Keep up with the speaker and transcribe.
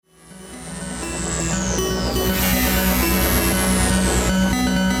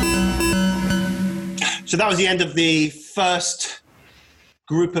So that was the end of the first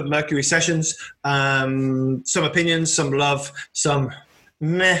group of Mercury sessions. Some opinions, some love, some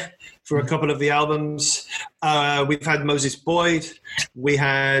meh for a couple of the albums. We've had Moses Boyd. We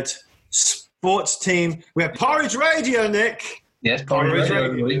had Sports Team. We had Porridge Radio, Nick. Yes, Porridge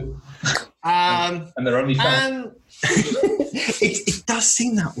Radio. And they're only fans. And it does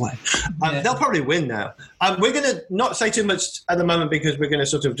seem that way. They'll probably win now. We're going to not say too much at the moment because we're going to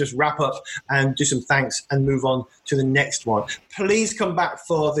sort of just wrap up and do some thanks and move on to the next one. Please come back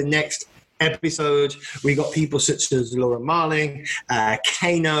for the next episode. We got people such as Laura Marling,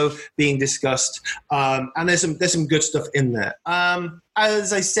 Kano being discussed, and there's some good stuff in there.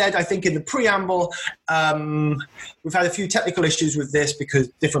 As I said, I think in the preamble, we've had a few technical issues with this because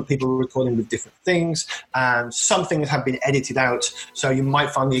different people are recording with different things, and some things have been edited out, so you might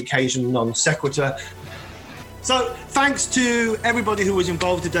find the occasion non sequitur. So thanks to everybody who was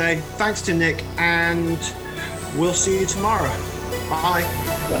involved today. Thanks to Nick, and we'll see you tomorrow. Bye.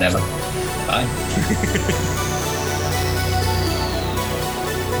 Whenever. Bye.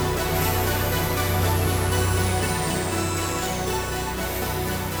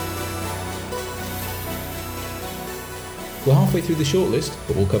 We're halfway through the shortlist,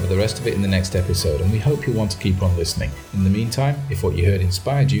 but we'll cover the rest of it in the next episode, and we hope you'll want to keep on listening. In the meantime, if what you heard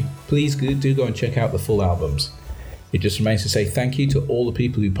inspired you, please do go and check out the full albums. It just remains to say thank you to all the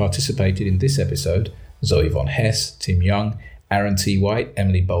people who participated in this episode: Zoe Von Hess, Tim Young, Aaron T. White,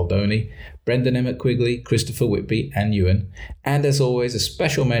 Emily Baldoni, Brendan Emmett Quigley, Christopher Whitby, and Ewan. And as always, a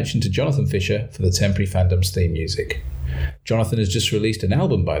special mention to Jonathan Fisher for the Temporary Fandom's theme music. Jonathan has just released an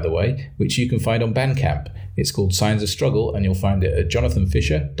album, by the way, which you can find on Bandcamp. It's called Signs of Struggle, and you'll find it at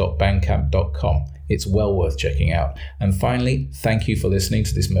jonathanfisher.bandcamp.com. It's well worth checking out. And finally, thank you for listening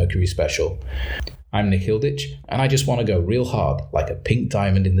to this Mercury special. I'm Nick Hilditch, and I just want to go real hard like a pink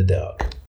diamond in the dark.